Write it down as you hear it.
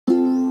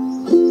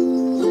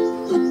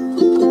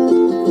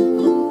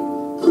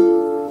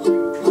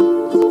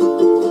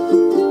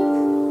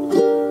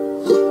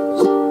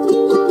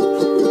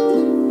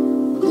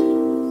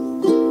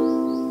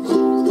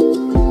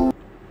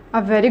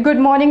A very good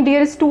morning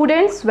dear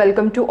students.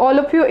 Welcome to all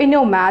of you in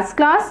your maths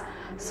class.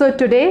 So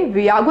today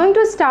we are going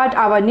to start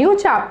our new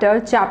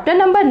chapter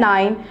number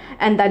 9,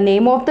 and the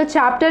name of the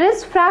chapter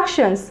is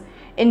fractions.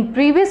 In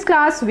previous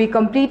class we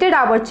completed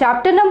our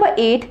chapter number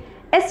 8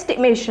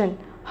 estimation.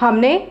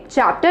 हमने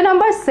chapter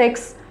number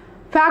 6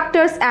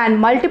 factors and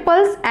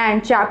multiples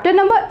and chapter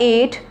number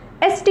 8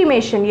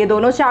 estimation ये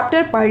दोनों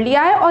chapter पढ़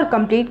लिया है और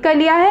complete कर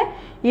लिया है।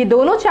 ये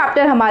दोनों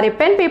चैप्टर हमारे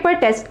पेन पेपर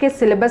टेस्ट के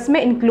सिलेबस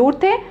में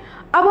इंक्लूड थे।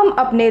 अब हम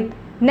अपने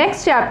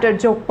नेक्स्ट चैप्टर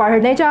जो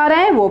पढ़ने जा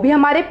रहे हैं वो भी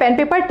हमारे पेन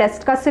पेपर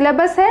टेस्ट का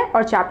सिलेबस है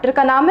और चैप्टर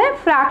का नाम है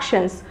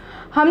फ्रैक्शंस।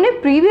 हमने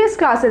प्रीवियस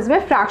क्लासेस में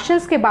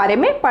फ्रैक्शंस के बारे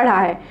में पढ़ा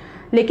है,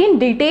 लेकिन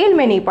डिटेल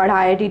में नहीं पढ़ा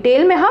है।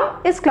 डिटेल में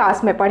हम इस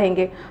क्लास में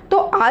पढ़ेंगे। तो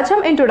आज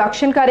हम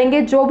इंट्रोडक्शन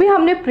करेंगे, जो भी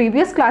हमने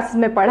प्रीवियस क्लासेस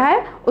में पढ़ा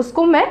है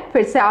उसको मैं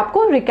फिर से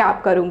आपको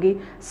रिकैप करूंगी।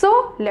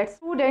 सो लेट्स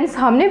स्टूडेंट्स,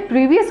 हमने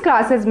प्रीवियस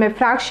क्लासेस में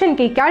फ्रैक्शन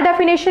की क्या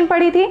डेफिनेशन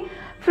पढ़ी थी?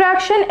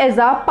 Fraction is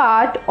a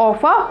part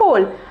of a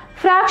whole.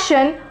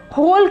 Fraction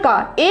whole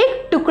का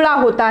एक टुकड़ा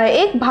होता है,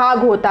 एक भाग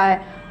होता है।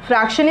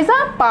 Fraction is a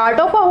part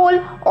of a whole,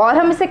 और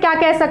हम इसे क्या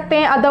कह सकते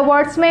हैं अदर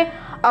वर्ड्स में?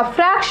 A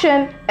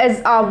fraction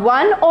is a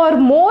one और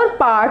मोर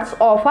parts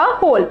of a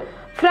whole.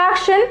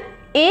 Fraction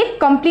एक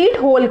कंप्लीट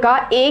होल का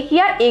एक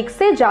या एक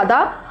से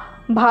ज़्यादा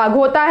भाग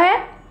होता है।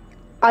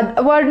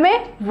 अदर वर्ड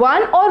में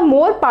वन और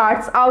मोर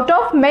parts out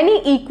of many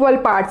equal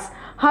parts.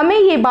 हमें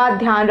ये बात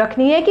ध्यान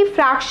रखनी है कि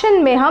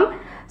फ्रैक्शन में हम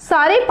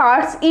सारे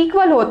पार्ट्स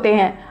इक्वल होते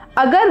हैं।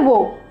 अगर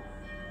वो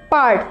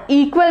पार्ट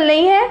इक्वल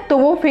नहीं है तो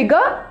वो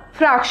फिगर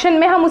फ्रैक्शन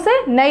में हम उसे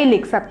नहीं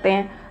लिख सकते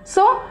हैं।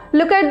 So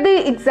look at the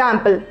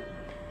example.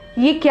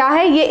 ये क्या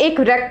है? ये एक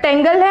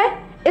रेक्टेंगल है।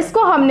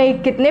 इसको हमने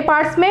कितने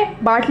पार्ट्स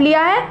में बांट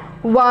लिया है?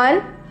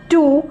 1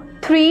 2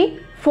 3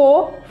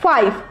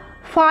 4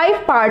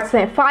 5 पार्ट्स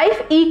हैं,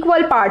 5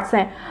 इक्वल पार्ट्स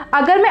हैं।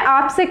 अगर मैं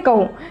आपसे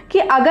कहूँ कि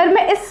अगर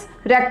मैं इस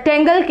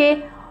रेक्टेंगल के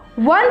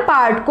वन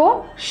पार्ट को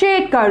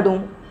शेड कर दूँ,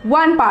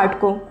 वन पार्ट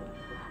को,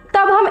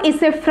 तब हम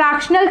इसे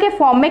फ्रैक्शनल के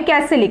फॉर्म में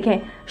कैसे लिखें?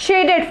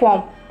 Shaded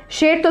form.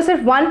 शेड तो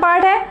सिर्फ वन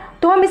पार्ट है,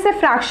 तो हम इसे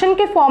फ्रैक्शन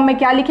के फॉर्म में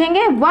क्या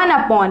लिखेंगे? 1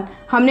 अपॉन,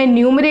 हमने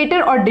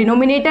न्यूमरेटर और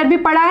डिनोमिनेटर भी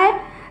पढ़ा है।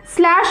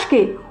 स्लैश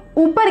के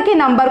ऊपर के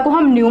नंबर को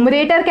हम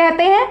न्यूमरेटर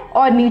कहते हैं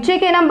और नीचे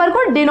के नंबर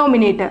को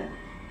डिनोमिनेटर।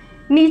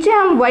 नीचे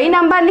हम वही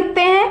नंबर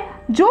लिखते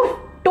हैं जो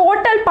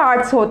टोटल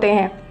पार्ट्स होते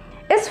हैं।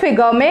 इस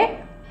फिगर में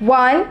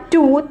 1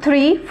 2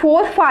 3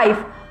 4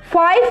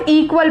 5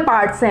 इक्वल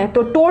पार्ट्स हैं,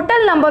 तो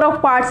टोटल नंबर ऑफ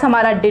पार्ट्स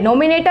हमारा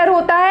डिनोमिनेटर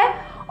होता है।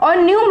 और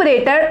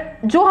न्यूमरेटर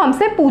जो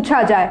हमसे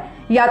पूछा जाए,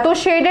 या तो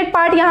शेडेड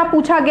पार्ट यहाँ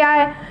पूछा गया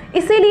है,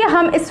 इसीलिए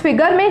हम इस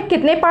फिगर में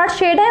कितने पार्ट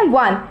शेड हैं?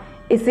 1,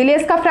 इसीलिए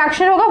इसका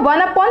फ्रैक्शन होगा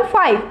 1 अपॉन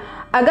 5।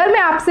 अगर मैं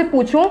आपसे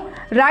पूछूं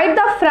right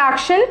the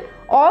fraction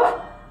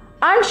of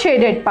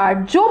unshielded part,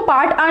 जो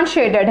पार्ट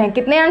अनशेडेड हैं,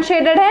 कितने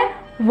अनशेडेड हैं?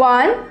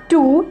 1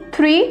 2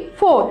 3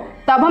 4,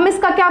 तब हम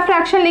इसका क्या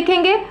फ्रैक्शन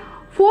लिखेंगे?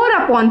 4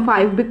 upon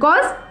 5,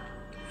 because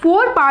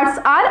 4 parts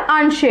are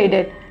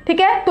unshielded. ठीक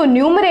है, तो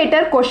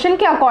न्यूमरेटर क्वेश्चन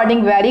के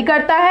अकॉर्डिंग वेरी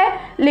करता है,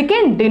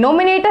 लेकिन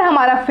डिनोमिनेटर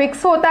हमारा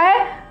फिक्स होता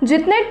है।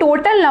 जितने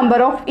total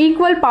number of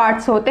equal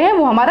parts होते हैं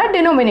वो हमारा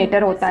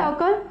डिनोमिनेटर होता है।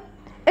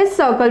 सर्कल, इस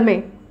सर्कल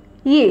में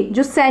ये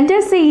जो सेंटर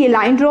से ये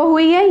लाइन ड्रॉ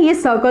हुई है, ये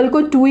सर्कल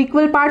को 2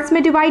 इक्वल पार्ट्स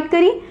में डिवाइड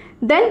करी।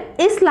 देन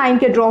इस लाइन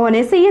के ड्रॉ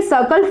होने से ये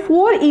सर्कल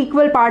 4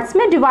 इक्वल पार्ट्स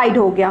में डिवाइड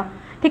हो गया।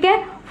 ठीक है,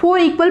 4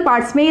 इक्वल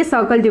पार्ट्स में ये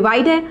सर्कल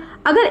डिवाइड है।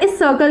 अगर इस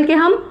सर्कल के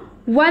हम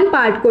वन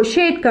पार्ट को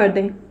शेड कर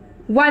दें,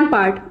 वन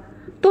पार्ट,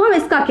 तो हम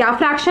इसका क्या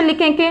फ्रैक्शन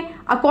लिखेंगे?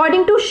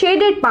 According to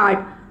shaded part.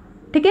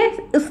 ठीक है,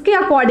 उसके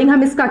अकॉर्डिंग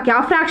हम इसका क्या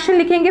फ्रैक्शन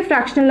लिखेंगे?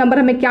 फ्रैक्शनल नंबर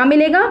हमें क्या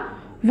मिलेगा?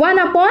 1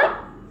 upon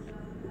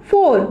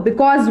 4,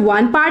 because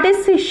one part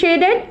is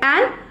shaded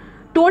and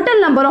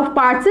total number of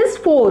parts is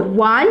 4।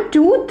 1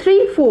 2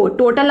 3 4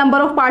 total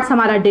number of parts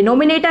हमारा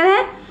डिनोमिनेटर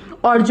है,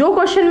 और जो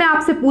क्वेश्चन में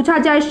आपसे पूछा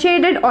जाए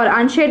शेडेड और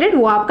अनशेडेड,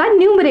 वो आपका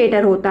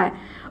न्यूमरेटर होता है।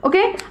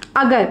 ओके,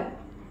 अगर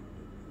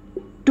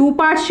 2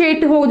 पार्ट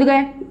शेड हो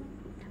गए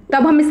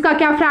तब हम इसका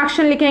क्या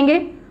फ्रैक्शन लिखेंगे?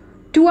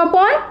 2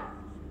 upon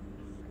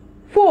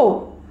 4।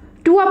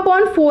 2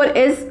 upon 4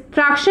 is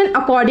fraction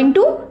according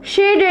to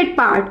shaded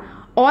part,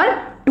 और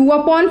 2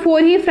 अपॉन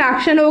 4 ही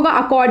फ्रैक्शन होगा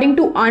according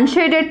to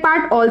unshielded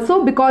part also,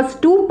 because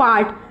 2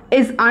 part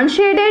is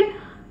unshielded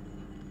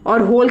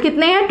और होल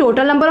कितने हैं?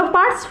 टोटल नंबर ऑफ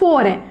पार्ट्स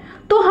 4 हैं।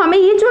 तो हमें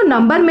ये जो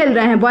नंबर मिल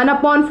रहे हैं 1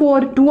 अपॉन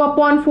 4, 2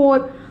 अपॉन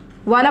 4,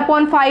 1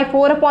 अपॉन 5,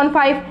 4 अपॉन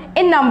 5,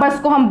 इन नंबर्स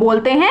को हम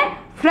बोलते हैं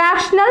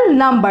फ्रैक्शनल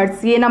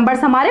नंबर्स। ये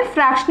नंबर्स हमारे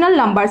फ्रैक्शनल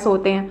नंबर्स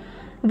होते हैं।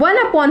 1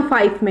 अपॉन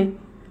 5 में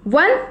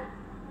 1,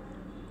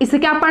 इसे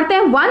क्या पढ़ते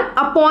हैं? 1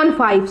 अपॉन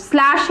 5,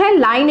 स्लैश है,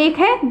 लाइन एक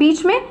है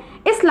बीच में,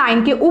 इस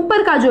लाइन के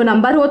ऊपर का जो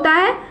नंबर होता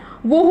है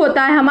वो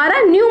होता है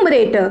हमारा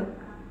न्यूमरेटर,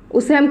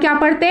 उसे हम क्या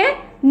पढ़ते हैं?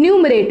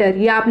 न्यूमरेटर।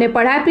 ये आपने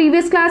पढ़ा है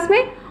प्रीवियस क्लास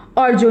में।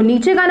 और जो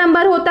नीचे का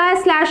नंबर होता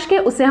है स्लैश के,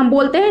 उसे हम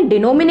बोलते हैं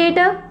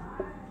डिनोमिनेटर।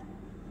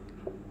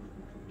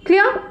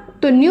 क्लियर?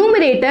 तो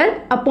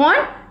न्यूमरेटर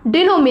अपॉन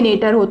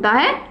डिनोमिनेटर होता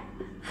है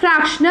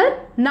fractional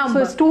number.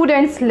 So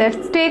students,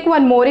 let's take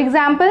one more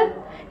example.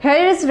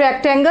 Here is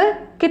rectangle.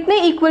 कितने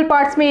इक्वल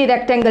पार्ट्स में ये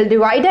रेक्टेंगल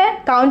डिवाइड है?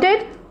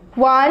 Counted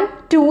 1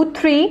 2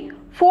 3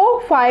 4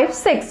 5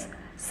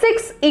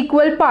 6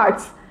 equal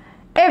parts.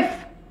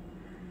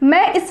 इफ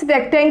मैं इस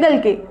रेक्टेंगल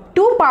के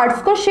 2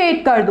 पार्ट्स को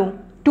शेड कर दूं,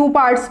 2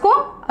 पार्ट्स को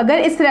अगर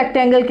इस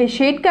रेक्टेंगल के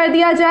शेड कर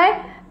दिया जाए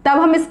तब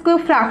हम इसको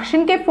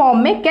फ्रैक्शन के फॉर्म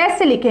में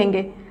कैसे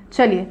लिखेंगे,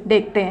 चलिए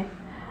देखते हैं।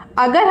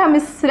 अगर हम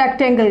इस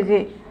रेक्टेंगल के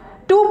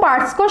 2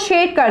 पार्ट्स को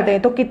शेड कर दें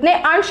तो कितने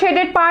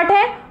अनशेडेड पार्ट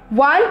हैं?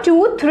 1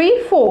 2 3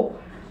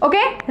 4।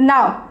 Okay,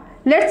 now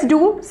let's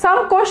do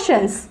some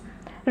questions.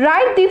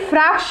 Right the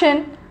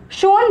fraction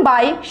shown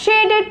by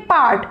shaded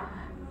part.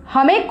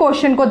 हमें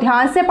क्वेश्चन को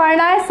ध्यान से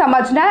पढ़ना है,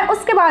 समझना है,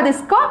 उसके बाद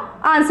इसका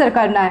आंसर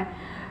करना है।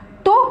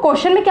 तो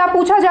क्वेश्चन में क्या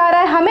पूछा जा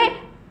रहा है? हमें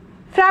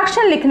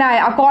फ्रैक्शन लिखना है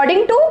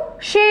according to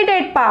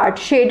shaded part.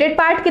 Shaded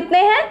part कितने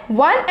हैं?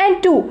 1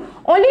 and 2।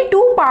 Only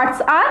 2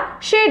 parts are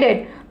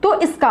shaded. तो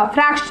इसका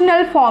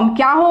फ्रैक्शनल फॉर्म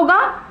क्या होगा?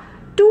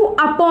 2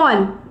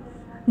 अपॉन,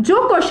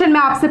 जो क्वेश्चन में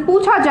आपसे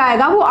पूछा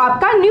जाएगा वो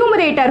आपका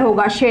न्यूमरेटर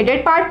होगा।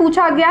 शेडेड पार्ट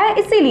पूछा गया है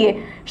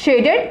इसीलिए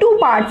शेडेड 2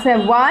 पार्ट्स है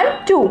 1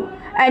 2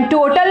 एंड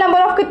टोटल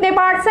नंबर ऑफ कितने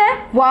पार्ट्स हैं?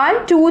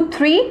 1 2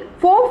 3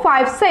 4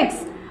 5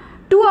 6।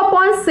 2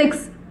 upon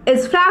 6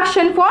 is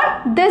fraction for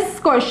this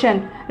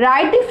question.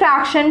 Write the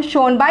fraction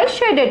shown by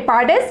shaded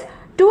part is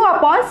 2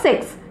 upon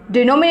 6.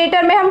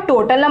 Denominator में हम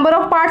टोटल नंबर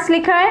ऑफ पार्ट्स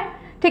लिख रहे हैं,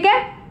 ठीक है।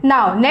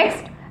 Now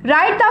next,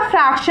 right the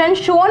fraction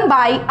shown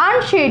by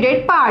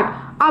unshielded part.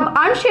 अब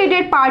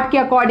अनशेडेड पार्ट के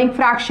according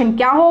fraction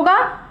क्या होगा?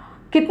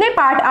 कितने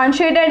पार्ट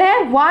अनशेडेड है?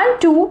 1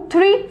 2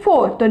 3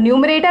 4। तो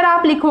न्यूमरेटर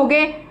आप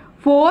लिखोगे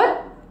 4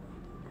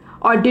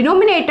 और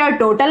denominator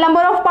total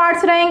number of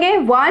parts रहेंगे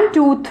 1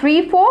 2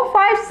 3 4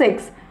 5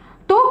 6।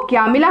 तो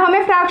क्या मिला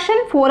हमें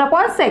फ्रैक्शन? 4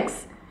 upon 6,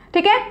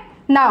 ठीक है।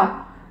 Now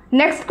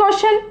next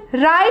question,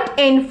 right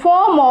in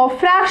form of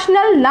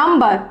fractional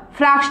number.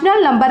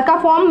 Fractional number का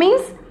फॉर्म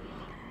मींस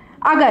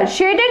अगर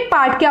शेडेड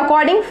पार्ट के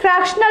अकॉर्डिंग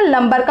फ्रैक्शनल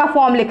नंबर का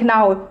फॉर्म लिखना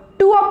हो,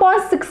 2 upon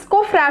 6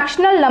 को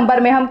फ्रैक्शनल नंबर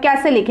में हम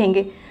कैसे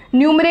लिखेंगे?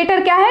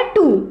 न्यूमरेटर क्या है?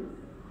 2,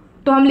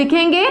 तो हम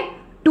लिखेंगे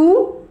 2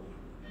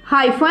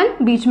 हाइफन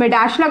बीच में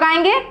डैश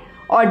लगाएंगे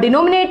और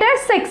डिनोमिनेटर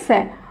 6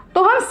 है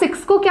तो हम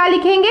 6 को क्या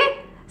लिखेंगे?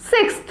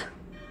 सिक्स्थ,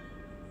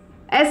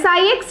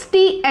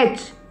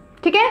 SIXTH,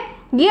 ठीक है।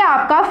 ये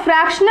आपका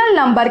फ्रैक्शनल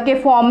नंबर के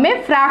फॉर्म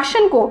में,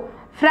 फ्रैक्शन को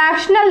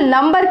फ्रैक्शनल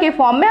नंबर के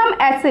फॉर्म में हम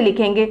ऐसे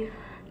लिखेंगे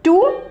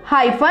 2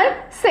 हाइफन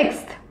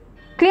 6।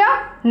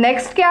 क्लियर।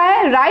 नेक्स्ट क्या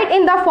है? Right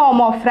in the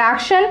form of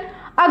fraction.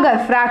 अगर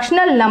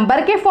फ्रैक्शनल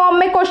नंबर के फॉर्म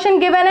में क्वेश्चन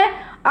गिवन है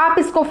आप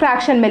इसको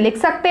फ्रैक्शन में लिख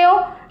सकते हो।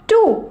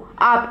 2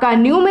 आपका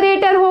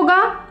न्यूमरेटर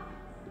होगा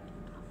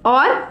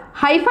और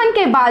हाइफन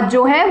के बाद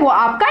जो है वो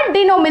आपका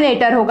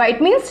डिनोमिनेटर होगा।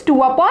 It means 2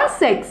 upon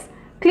 6।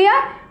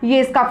 क्लियर। ये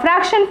इसका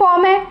फ्रैक्शन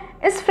फॉर्म है।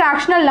 इस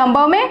फ्रैक्शनल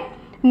नंबर में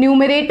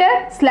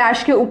न्यूमरेटर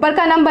स्लैश के ऊपर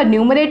का नंबर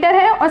न्यूमरेटर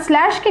है और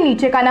स्लैश के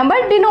नीचे का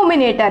नंबर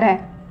डिनोमिनेटर है।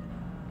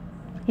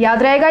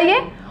 याद रहेगा ये।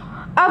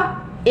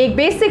 अब एक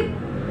बेसिक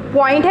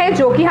पॉइंट है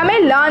जो कि हमें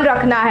लर्न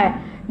रखना है।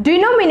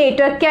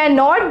 Denominator can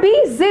not be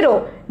 0।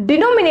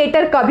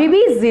 Denominator कभी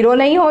भी 0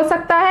 नहीं हो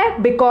सकता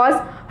है because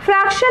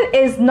fraction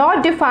is not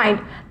defined.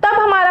 तब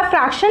हमारा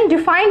फ्रैक्शन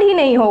डिफाइंड ही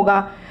नहीं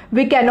होगा।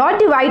 We can not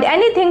divide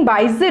anything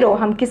by 0।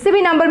 हम किसी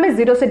भी नंबर में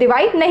 0 से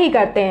डिवाइड नहीं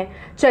करते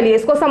हैं। चलिए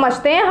इसको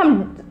समझते हैं,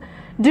 हम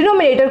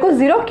डिनोमिनेटर को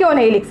 0 क्यों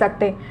नहीं लिख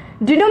सकते।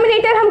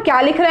 डिनोमिनेटर हम क्या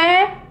लिख रहे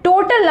हैं?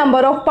 टोटल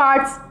नंबर ऑफ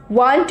पार्ट्स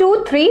 1 2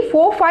 3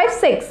 4 5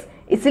 6,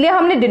 इसलिए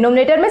हमने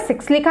डिनोमिनेटर में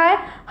 6 लिखा है।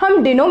 हम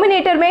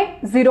डिनोमिनेटर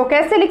में 0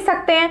 कैसे लिख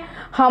सकते हैं?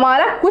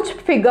 हमारा कुछ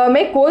फिगर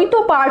में कोई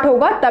तो पार्ट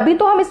होगा तभी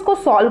तो हम इसको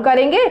सॉल्व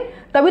करेंगे,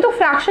 तभी तो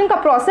फ्रैक्शन का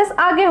प्रोसेस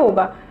आगे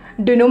होगा।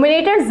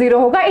 डिनोमिनेटर 0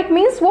 होगा इट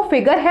मीन्स वो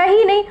फिगर है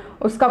ही नहीं,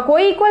 उसका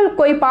कोई इक्वल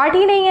कोई पार्ट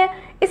ही नहीं है।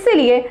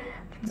 इसलिए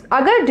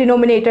अगर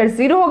डिनोमिनेटर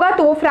 0 होगा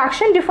तो वो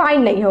फ्रैक्शन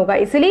डिफाइन नहीं होगा,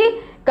 इसलिए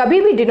कभी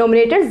भी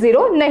डिनोमिनेटर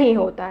 0 नहीं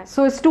होता है।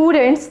 So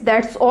students,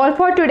 that's all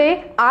for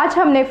today. आज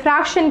हमने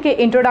फ्रैक्शन के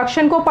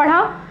इंट्रोडक्शन को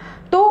पढ़ा।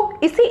 तो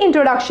इसी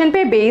इंट्रोडक्शन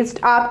पे बेस्ड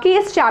आपकी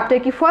इस चैप्टर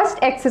की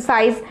फर्स्ट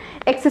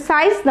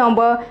एक्सरसाइज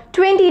नंबर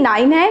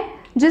 29 है,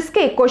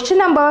 जिसके क्वेश्चन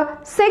नंबर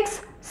 6,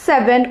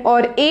 7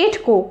 और 8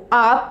 को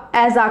आप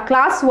एज अ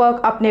क्लास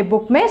वर्क अपने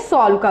बुक में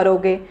सॉल्व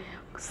करोगे।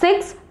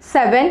 6,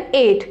 7,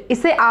 8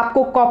 इसे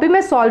आपको कॉपी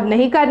में सॉल्व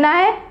नहीं करना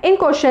है, इन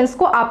क्वेश्चंस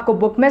को आपको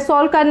बुक में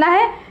सॉल्व करना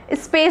है।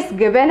 स्पेस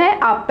गिवन है,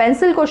 आप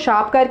पेंसिल को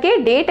शार्प करके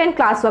date and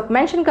class work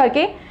mention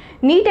करके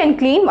नीट एंड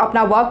क्लीन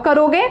अपना वर्क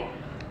करोगे।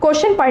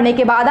 क्वेश्चन पढ़ने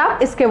के बाद आप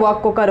इसके वर्क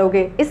को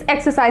करोगे। इस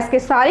एक्सरसाइज के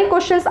सारे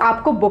क्वेश्चंस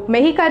आपको बुक में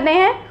ही करने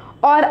हैं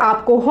और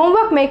आपको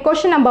होमवर्क में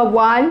क्वेश्चन नंबर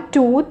 1,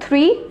 2,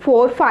 3,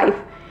 4, 5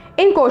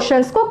 इन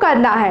क्वेश्चंस को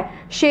करना है।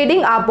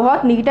 शेडिंग आप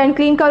बहुत नीट एंड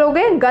क्लीन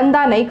करोगे,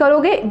 गंदा नहीं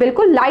करोगे,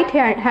 बिल्कुल लाइट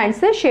हैंड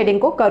से शेडिंग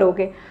को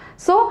करोगे।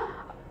 So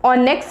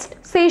on next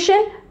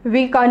session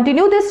we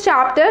continue this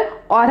chapter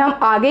और हम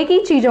आगे की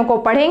चीज़ों को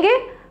पढ़ेंगे।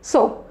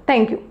 So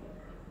thank you.